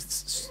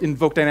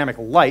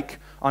InvokeDynamic-like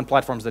on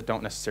platforms that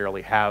don't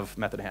necessarily have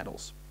method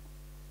handles.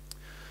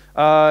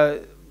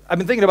 I've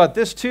been thinking about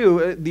this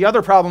too. The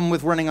other problem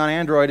with running on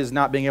Android is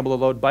not being able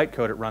to load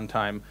bytecode at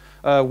runtime.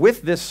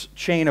 With this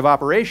chain of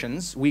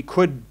operations, we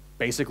could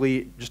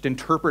basically just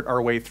interpret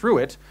our way through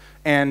it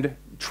and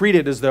treat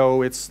it as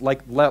though it's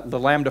like the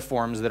Lambda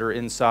forms that are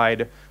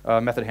inside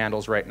method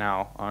handles right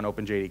now on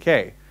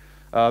OpenJDK.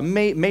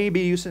 May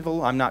be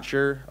useful, I'm not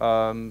sure.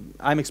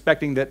 I'm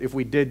expecting that if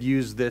we did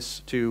use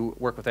this to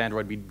work with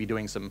Android, we'd be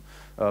doing some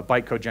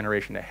bytecode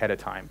generation ahead of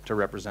time to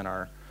represent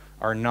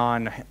our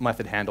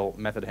non-method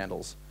method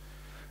handles.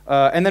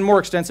 And then more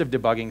extensive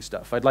debugging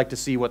stuff. I'd like to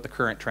see what the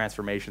current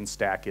transformation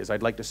stack is.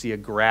 I'd like to see a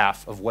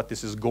graph of what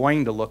this is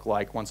going to look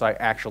like once I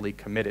actually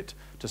commit it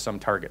to some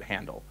target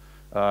handle.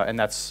 And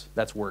that's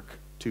work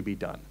to be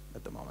done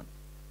at the moment.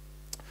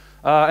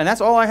 And that's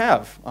all I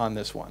have on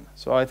this one.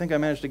 So I think I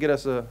managed to get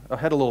us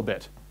ahead a little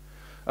bit.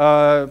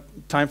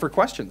 Time for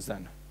questions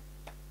then.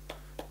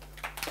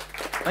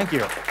 Thank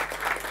you.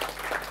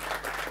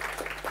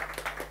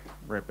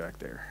 Right back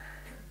there.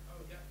 Oh,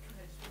 yeah.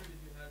 I just wondered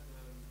if you had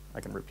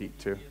I can repeat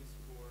too. ingredients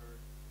for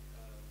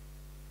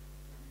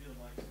real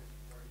life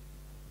party.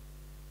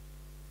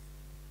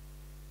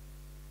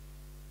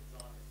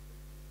 It's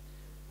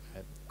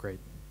on. Great.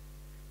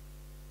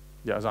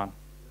 Yeah, it was on.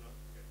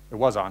 It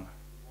was on.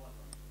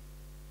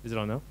 Is it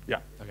on now? Yeah.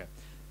 Okay.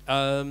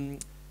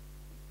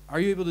 Are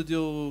you able to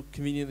deal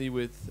conveniently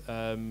with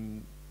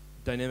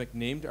dynamic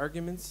named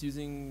arguments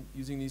using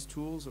these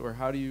tools, or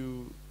how do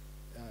you?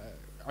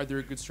 Are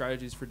there good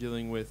strategies for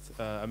dealing with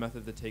a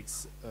method that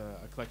takes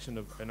a collection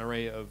of an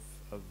array of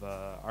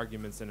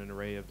arguments and an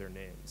array of their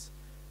names,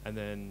 and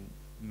then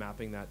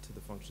mapping that to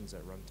the functions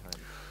at runtime?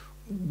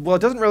 Well,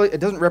 it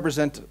doesn't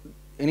represent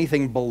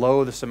anything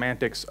below the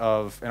semantics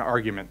of an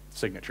argument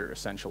signature,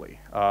 essentially.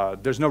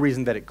 There's no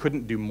reason that it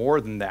couldn't do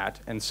more than that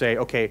and say,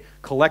 okay,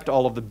 collect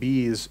all of the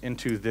B's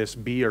into this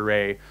B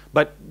array,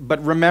 but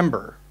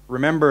remember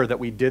that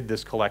we did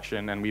this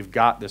collection and we've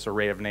got this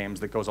array of names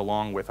that goes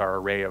along with our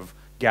array of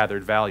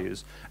gathered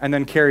values, and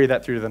then carry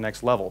that through to the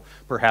next level.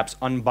 Perhaps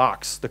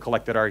unbox the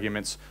collected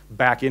arguments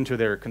back into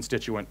their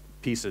constituent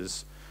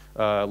pieces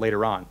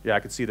later on. Yeah, I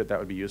could see that that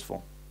would be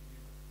useful.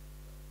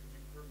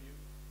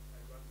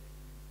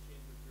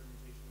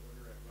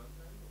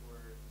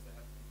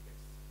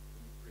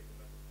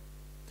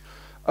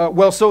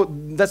 Well, so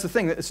that's the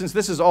thing. Since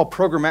this is all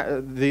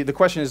programmatic, the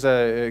question is,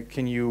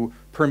 can you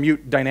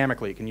permute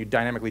dynamically? Can you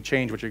dynamically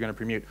change what you're going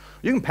to permute?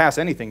 You can pass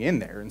anything in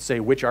there and say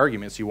which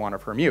arguments you want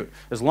to permute,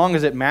 as long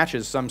as it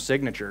matches some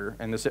signature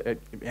and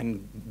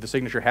the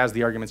signature has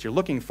the arguments you're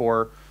looking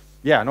for.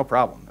 Yeah, no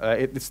problem.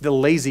 It's the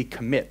lazy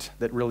commit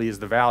that really is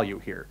the value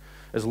here.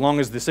 As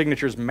long as the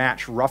signatures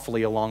match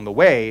roughly along the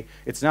way,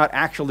 it's not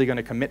actually going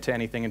to commit to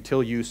anything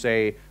until you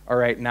say, all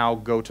right, now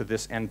go to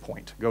this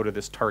endpoint, go to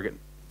this target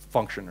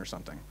function or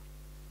something.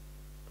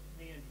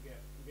 And you get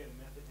a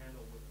method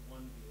handle with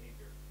one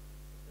behavior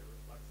that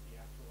reflects the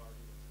actual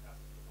arguments passed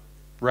to the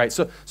binder. Right.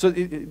 So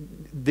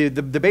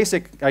the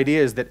basic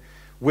idea is that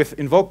with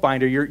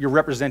InvokeBinder, you're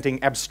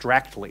representing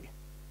abstractly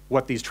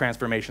what these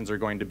transformations are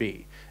going to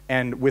be.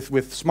 And with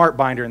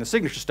SmartBinder and the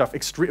signature stuff,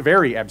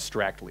 very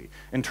abstractly,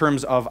 in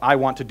terms of I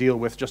want to deal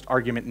with just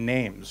argument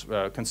names,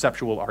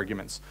 conceptual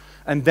arguments.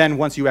 And then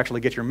once you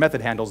actually get your method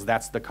handles,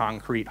 that's the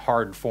concrete,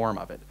 hard form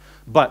of it.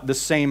 But the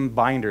same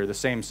binder, the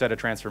same set of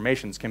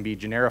transformations can be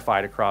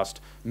generified across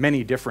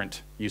many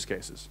different use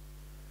cases.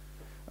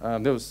 Oh,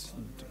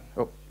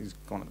 he's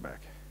going in the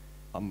back.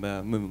 I'm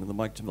moving the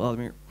mic to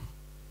Vladimir.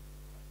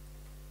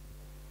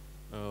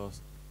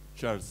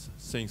 Charles,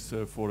 thanks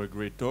for a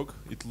great talk.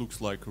 It looks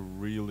like a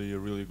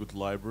really good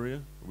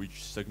library,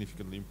 which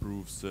significantly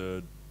improves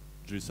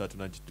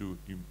GSAT92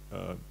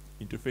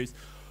 interface.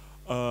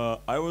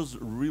 I was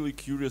really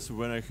curious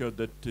when I heard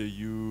that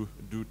you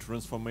do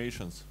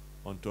transformations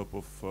on top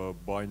of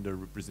binder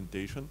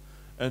representation.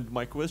 And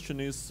my question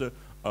is,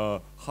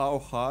 how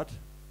hard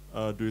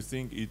do you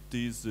think it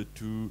is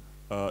to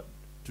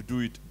do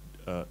it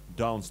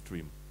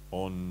downstream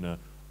on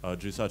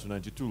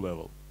GSAT92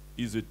 level?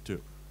 Is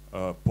it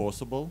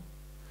possible?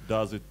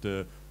 Does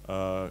it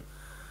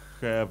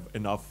have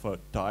enough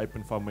type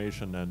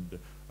information and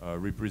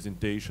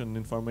representation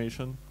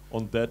information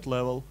on that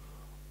level,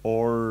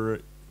 or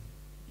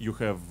you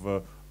have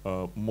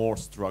more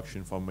structure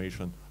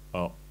information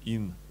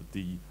in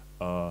the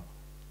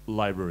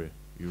library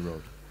you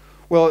wrote?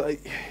 Well,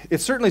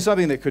 it's certainly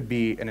something that could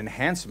be an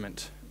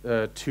enhancement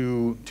to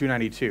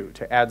 292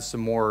 to add some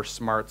more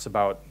smarts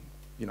about,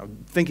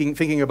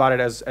 thinking about it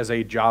as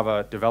a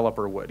Java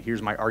developer would.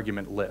 Here's my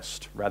argument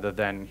list, rather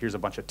than here's a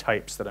bunch of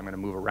types that I'm going to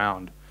move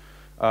around.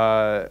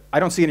 I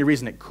don't see any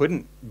reason it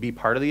couldn't be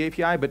part of the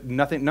API, but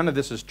none of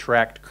this is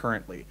tracked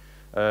currently.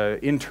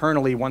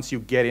 Internally, once you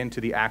get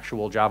into the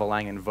actual Java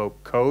Lang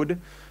invoke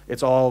code,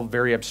 it's all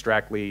very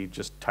abstractly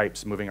just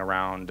types moving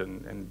around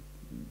and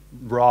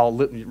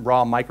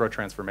raw micro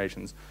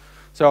transformations.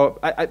 So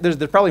there's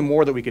probably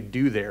more that we could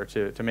do there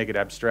to make it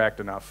abstract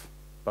enough.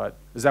 But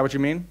is that what you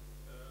mean?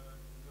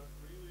 Not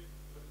really.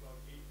 What about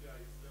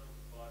API itself,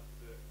 but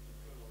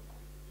internal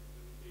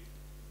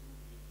implementation,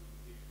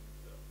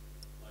 itself,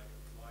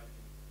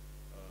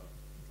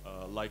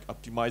 like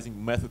optimizing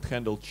method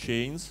handle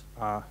chains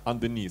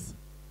underneath.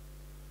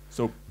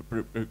 So,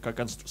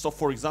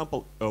 for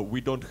example,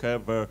 we don't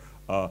have a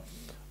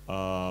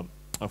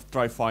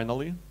try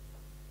finally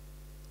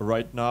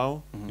right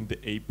now in the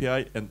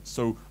API, and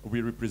so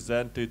we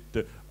represent it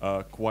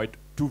quite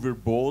too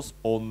verbose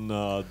on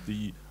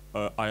the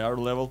IR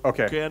level.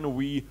 Okay. Can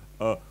we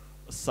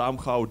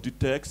somehow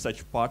detect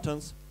such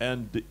patterns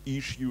and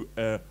issue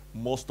a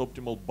most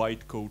optimal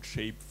bytecode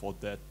shape for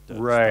that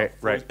right,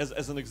 stuff? right.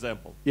 As an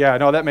example. Yeah,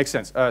 no, that makes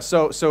sense.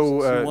 So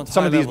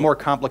some of these more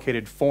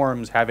complicated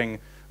forms having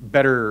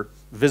better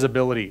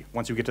visibility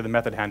once you get to the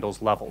method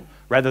handles level,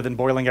 rather than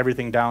boiling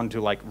everything down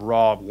to like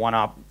raw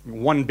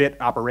one-bit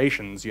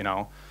operations.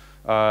 Yeah,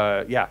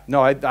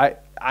 no, I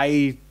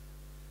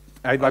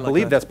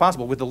believe that's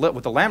possible with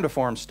the Lambda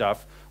form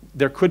stuff.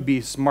 there could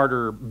be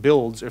smarter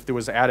builds if there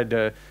was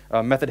added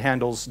a method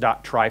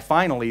handles.try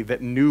finally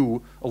that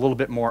knew a little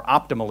bit more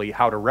optimally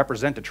how to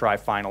represent a try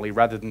finally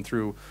rather than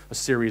through a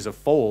series of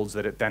folds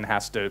that it then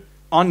has to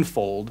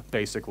unfold,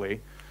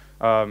 basically.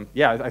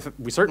 Yeah,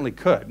 we certainly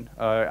could.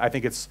 I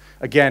think it's,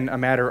 again, a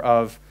matter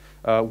of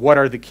what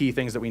are the key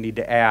things that we need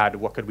to add?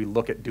 What could we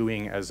look at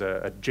doing as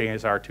a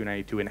JSR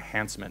 292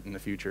 enhancement in the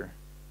future?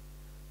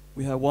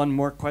 We have one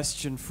more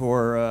question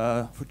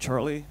for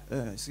Charlie.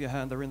 I see a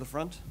hand there in the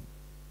front.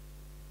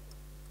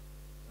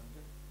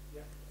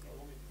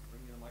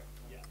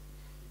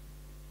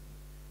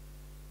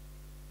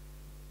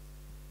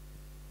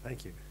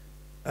 Thank you.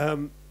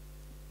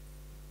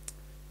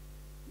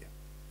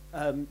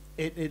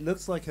 It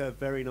looks like a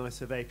very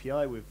nice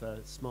API with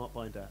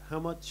SmartBinder. How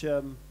much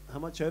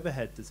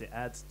overhead does it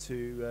add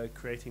to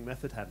creating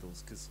method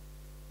handles? Because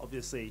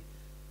obviously,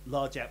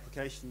 large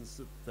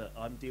applications that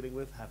I'm dealing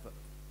with have,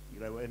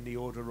 in the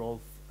order of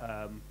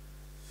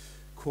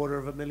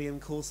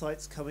 250,000 call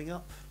sites coming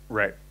up.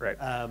 Right, right.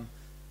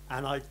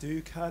 And I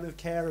do kind of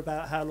care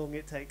about how long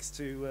it takes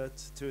to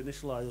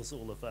initialize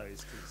all of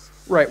those.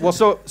 Right. Well,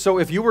 so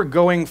if you were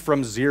going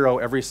from 0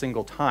 every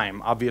single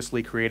time,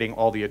 obviously creating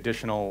all the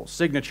additional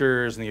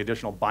signatures and the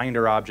additional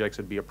binder objects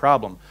would be a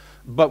problem.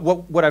 But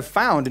what I've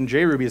found in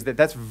JRuby is that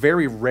that's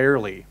very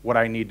rarely what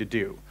I need to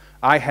do.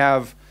 I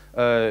have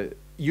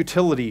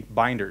utility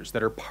binders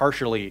that are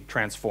partially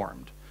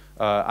transformed.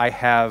 I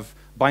have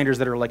binders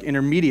that are like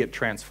intermediate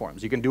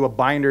transforms. You can do a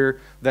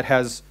binder that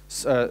has,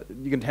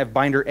 you can have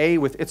binder A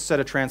with its set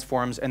of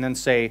transforms and then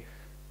say,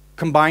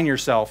 combine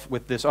yourself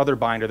with this other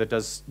binder that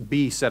does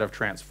B set of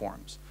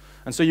transforms.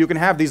 And so you can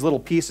have these little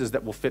pieces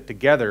that will fit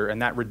together,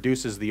 and that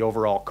reduces the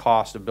overall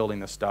cost of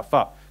building this stuff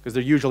up, because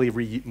they're usually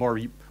more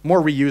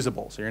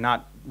reusable, so you're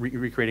not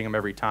recreating them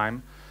every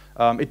time.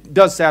 It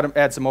does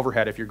add some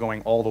overhead if you're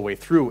going all the way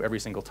through every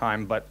single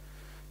time, but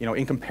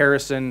in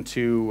comparison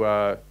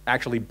to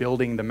actually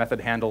building the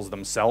method handles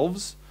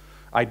themselves,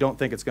 I don't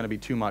think it's going to be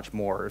too much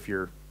more if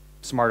you're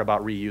smart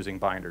about reusing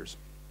binders.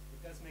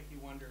 It does make you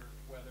wonder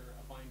whether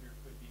a binder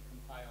could be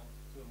compiled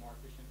to a more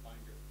efficient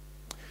binder.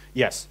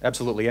 Yes,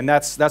 absolutely, and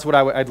that's what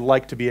I'd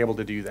like to be able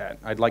to do that.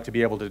 I'd like to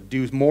be able to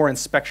do more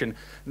inspection.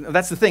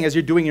 That's the thing, as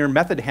you're doing your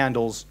method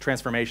handles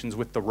transformations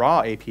with the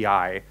raw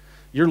API,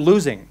 you're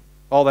losing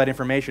all that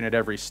information at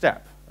every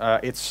step.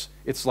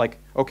 It's like,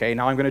 okay,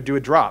 now I'm going to do a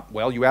drop.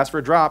 Well, you asked for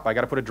a drop, I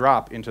got to put a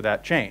drop into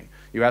that chain.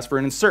 You asked for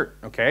an insert,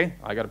 okay,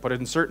 I got to put an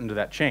insert into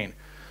that chain.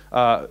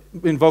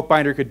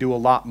 InvokeBinder could do a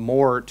lot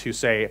more to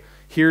say,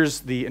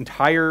 here's the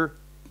entire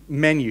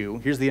menu,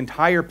 here's the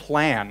entire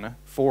plan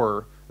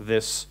for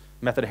this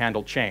method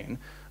handle chain.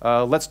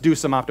 Let's do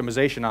some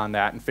optimization on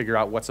that and figure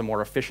out what's a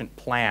more efficient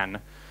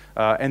plan.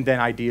 And then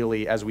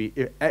ideally,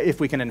 if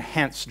we can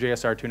enhance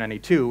JSR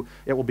 292,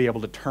 it will be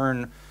able to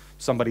turn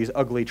somebody's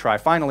ugly try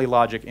finally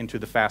logic into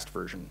the fast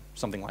version,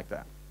 something like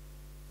that.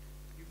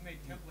 You've made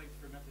templates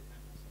for method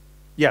handles.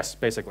 Yes,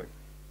 basically.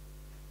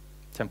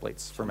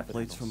 Templates for method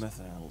handles. Templates for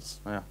method handles.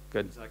 Yeah,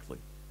 good. Exactly.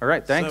 All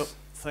right, thanks. So,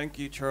 thank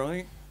you,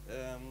 Charlie.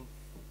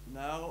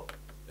 Now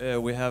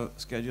we have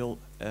scheduled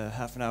a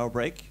half an hour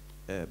break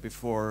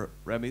before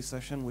Remy's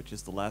session, which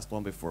is the last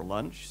one before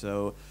lunch.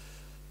 So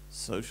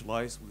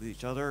socialize with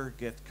each other,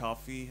 get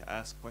coffee,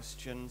 ask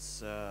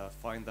questions,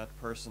 find that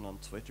person on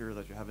Twitter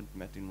that you haven't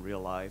met in real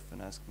life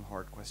and ask them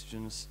hard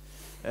questions.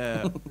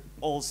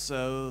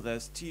 Also,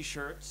 there's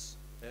t-shirts.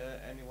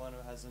 Anyone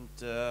who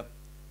hasn't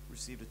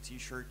received a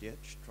t-shirt yet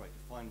should try to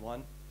find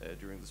one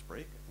during this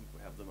break. I think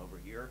we have them over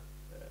here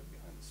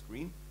behind the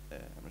screen.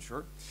 I'm not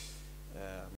sure.